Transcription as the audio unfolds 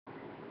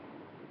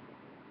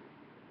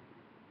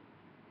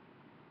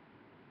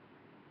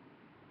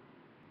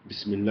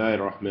Bismillah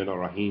ar-Rahman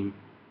ar-Rahim.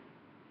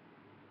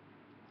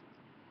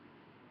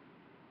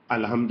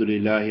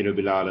 Alhamdulillahi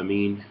Rabbil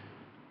Alameen.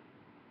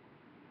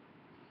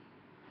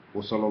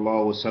 Wa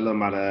sallallahu wa sallam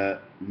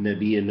ala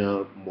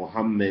nabiyyina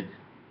Muhammad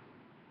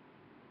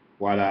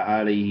wa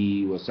ala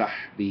alihi wa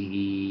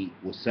sahbihi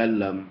wa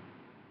sallam.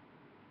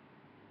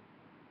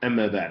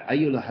 Amma ba'd.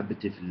 Ayyuhal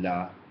ahbati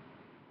fillah.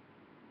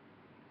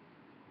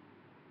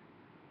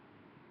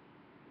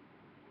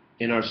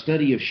 In our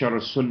study of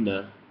Sharh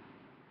Sunnah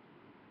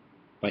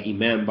by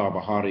Imam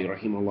Barbahari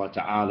rahimahullah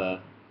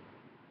ta'ala,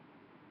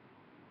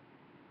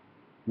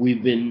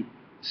 we've been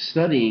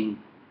studying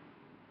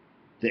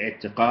the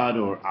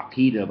i'tiqad or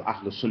aqeedah of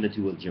Ahl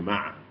Sunnati wal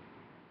Jama'ah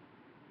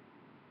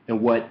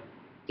and what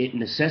it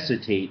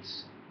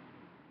necessitates,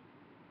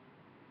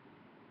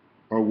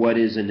 or what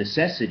is a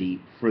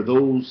necessity for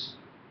those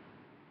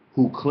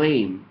who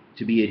claim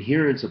to be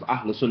adherents of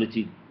Ahl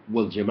Sunnati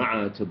wal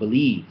Jama'ah to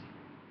believe.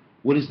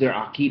 What is their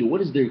aqeedah?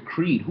 What is their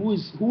creed? Who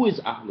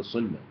is Ahl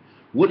Sunnah?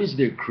 What is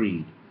their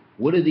creed?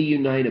 What do they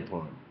unite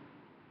upon?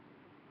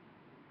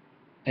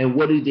 And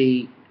what do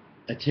they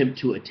attempt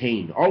to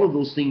attain? All of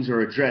those things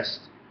are addressed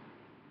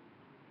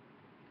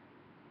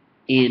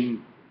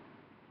in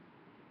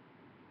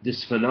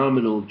this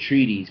phenomenal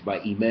treatise by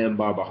Imam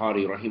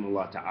Barbahari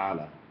rahimahullah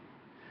ta'ala,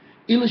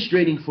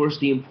 illustrating for us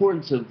the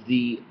importance of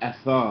the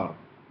Athaar,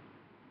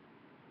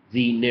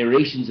 the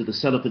narrations of the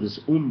Salaf of this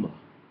ummah.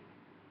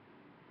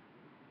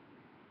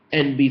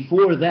 And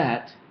before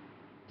that,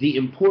 the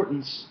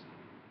importance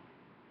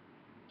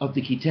of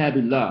the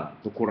Kitabillah,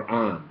 the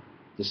Quran,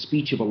 the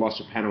speech of Allah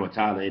subhanahu wa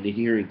ta'ala, and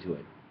adhering to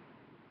it,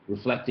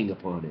 reflecting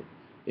upon it,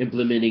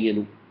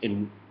 implementing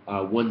in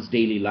one's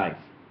daily life,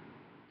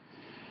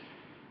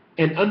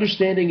 and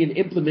understanding and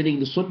implementing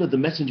the sunnah of the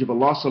Messenger of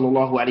Allah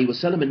sallallahu alaihi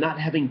wasallam and not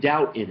having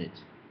doubt in it,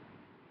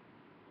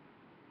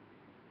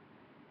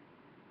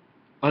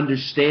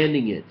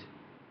 understanding it,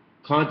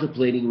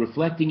 contemplating,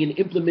 reflecting, and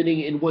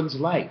implementing it in one's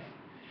life,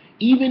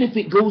 even if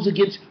it goes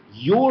against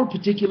your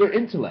particular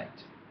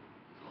intellect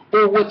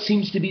or what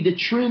seems to be the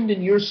trend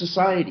in your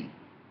society.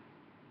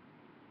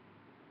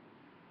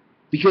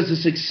 Because the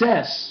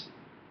success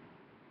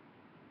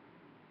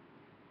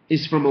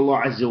is from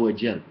Allah Azza wa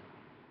Jal.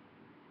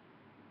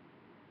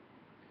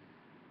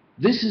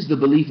 This is the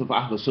belief of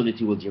Ahl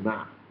Sunnati wal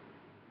Jama'ah.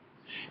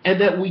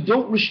 And that we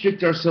don't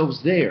restrict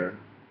ourselves there,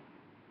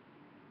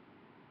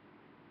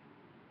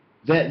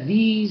 that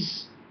the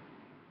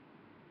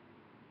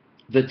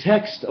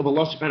text of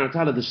Allah subhanahu wa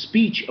ta'ala, the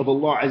speech of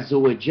Allah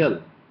Azza wa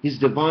Jal, His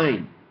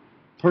divine,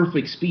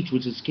 perfect speech,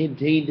 which is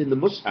contained in the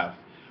Mus'haf,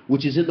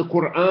 which is in the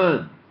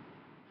Quran,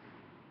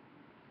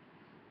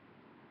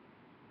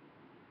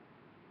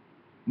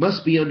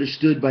 must be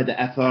understood by the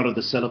Athaar of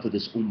the Salaf of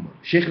this ummah.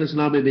 Shaykh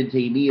al-Islam ibn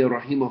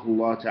Taymiyyah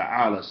rahimahullah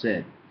ta'ala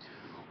said,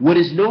 what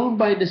is known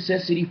by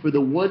necessity for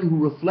the one who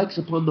reflects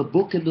upon the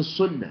book and the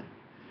sunnah,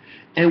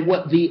 and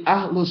what the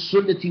Ahl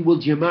Sunnati wal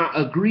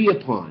Jama'ah agree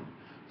upon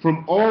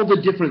from all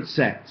the different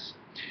sects,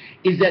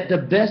 is that the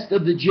best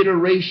of the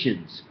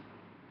generations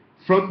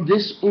from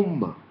this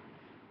ummah,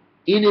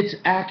 in its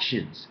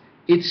actions,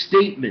 its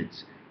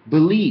statements,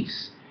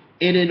 beliefs,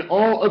 and in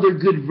all other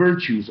good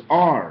virtues,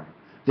 are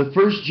the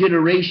first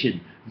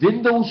generation,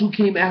 then those who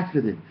came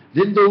after them,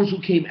 then those who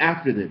came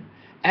after them,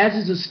 as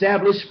is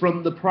established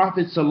from the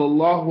Prophet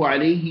sallallahu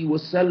alaihi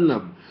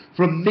wasallam,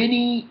 from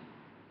many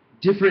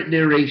different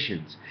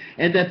narrations,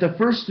 and that the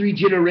first three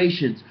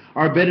generations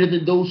are better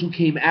than those who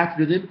came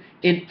after them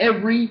in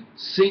every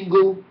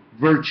single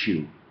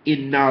virtue,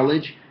 in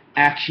knowledge,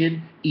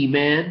 action,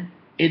 iman,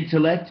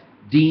 intellect,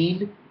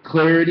 deen,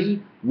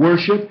 clarity,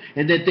 worship,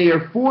 and that they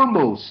are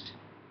foremost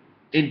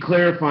in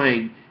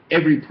clarifying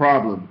every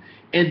problem.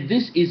 And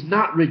this is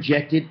not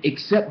rejected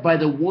except by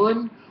the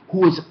one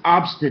who is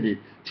obstinate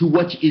to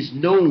what is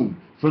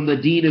known from the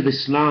deen of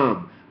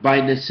Islam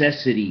by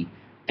necessity,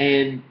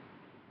 and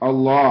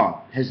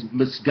Allah has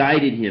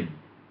misguided him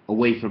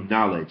away from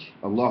knowledge.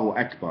 Allahu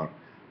Akbar.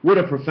 What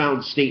a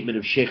profound statement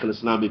of Shaykh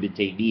al-Islam ibn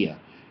Taymiyyah,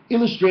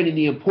 illustrating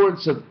the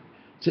importance of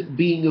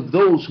being of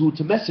those who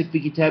تمسك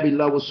في كتاب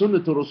الله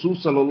وسنة الرسول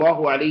صلى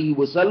الله عليه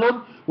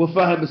وسلم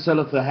وفهم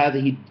السلف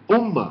هذه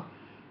الأمة,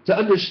 to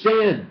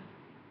understand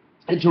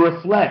and to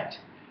reflect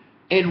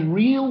and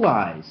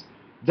realize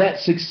that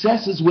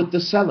success is with the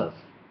Salaf.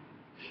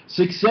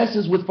 Success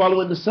is with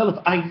following the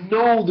Salaf. I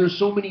know there's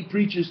so many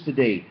preachers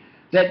today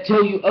that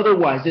tell you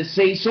otherwise, that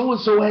say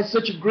so-and-so has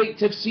such a great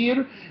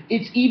tafsir,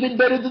 it's even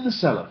better than the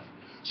Salaf.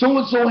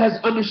 So-and-so has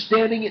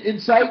understanding and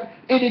insight,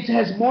 and it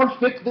has more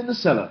fiqh than the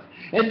Salaf.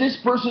 And this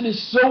person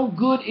is so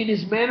good in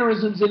his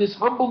mannerisms and his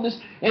humbleness,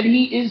 and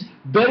he is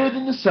better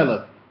than the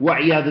Salaf.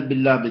 وَعِيَاذًا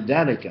بِاللَّهِ مِنْ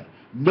ذَلِكَ.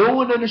 No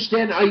one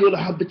understand ayyul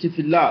habbati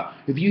fillah.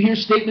 If you hear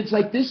statements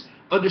like this,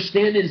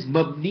 understand it is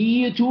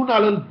mabniyatun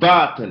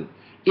al-batil.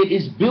 It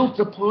is built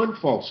upon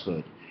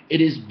falsehood. It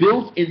is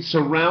built and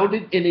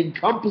surrounded and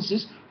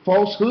encompasses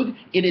falsehood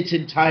in its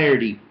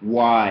entirety.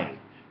 Why?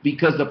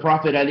 Because the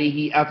Prophet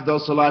alayhi afdal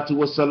salatu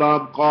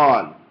wasalam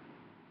qal,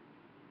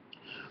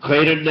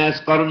 خَيْرَ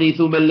النَّاسِ قَرْنِي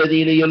ثُمَّ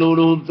الَّذِينَ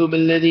يَلُونُهُمْ ثُمَّ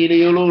الَّذِينَ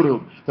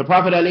يَلُونُهُمْ. The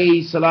Prophet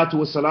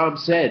ﷺ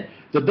said,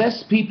 the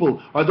best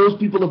people are those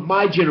people of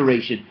my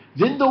generation,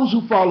 then those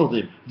who follow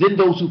them, then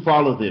those who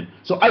follow them.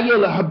 So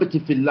ayyala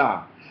habbati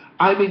fillah,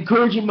 I'm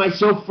encouraging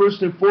myself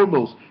first and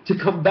foremost to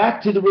come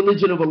back to the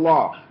religion of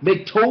Allah,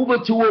 make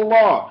tawbah to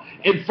Allah,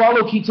 and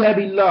follow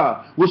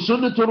kitabillah, wa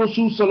sunnatul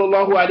Rasul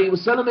sallallahu alayhi wa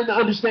sallam, and the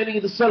understanding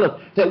of the Salaf,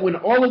 that when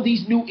all of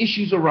these new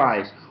issues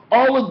arise,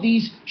 all of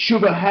these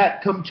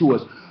shubahat come to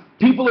us,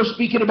 people are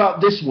speaking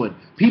about this one,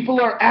 people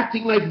are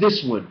acting like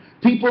this one,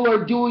 people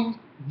are doing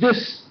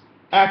this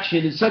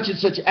action and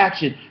such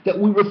action, that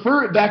we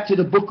refer it back to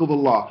the book of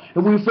Allah,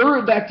 and we refer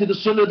it back to the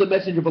sunnah of the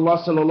messenger of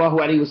Allah sallallahu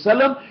alayhi wa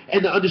sallam,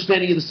 and the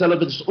understanding of the Salaf of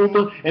this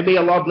ummah. And may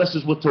Allah bless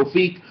us with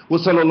tawfiq. Wa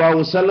sallallahu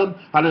wa sallam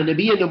ala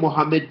nabiyyina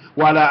Muhammad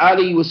wa ala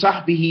alihi wa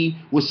sahbihi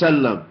wa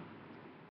sallam.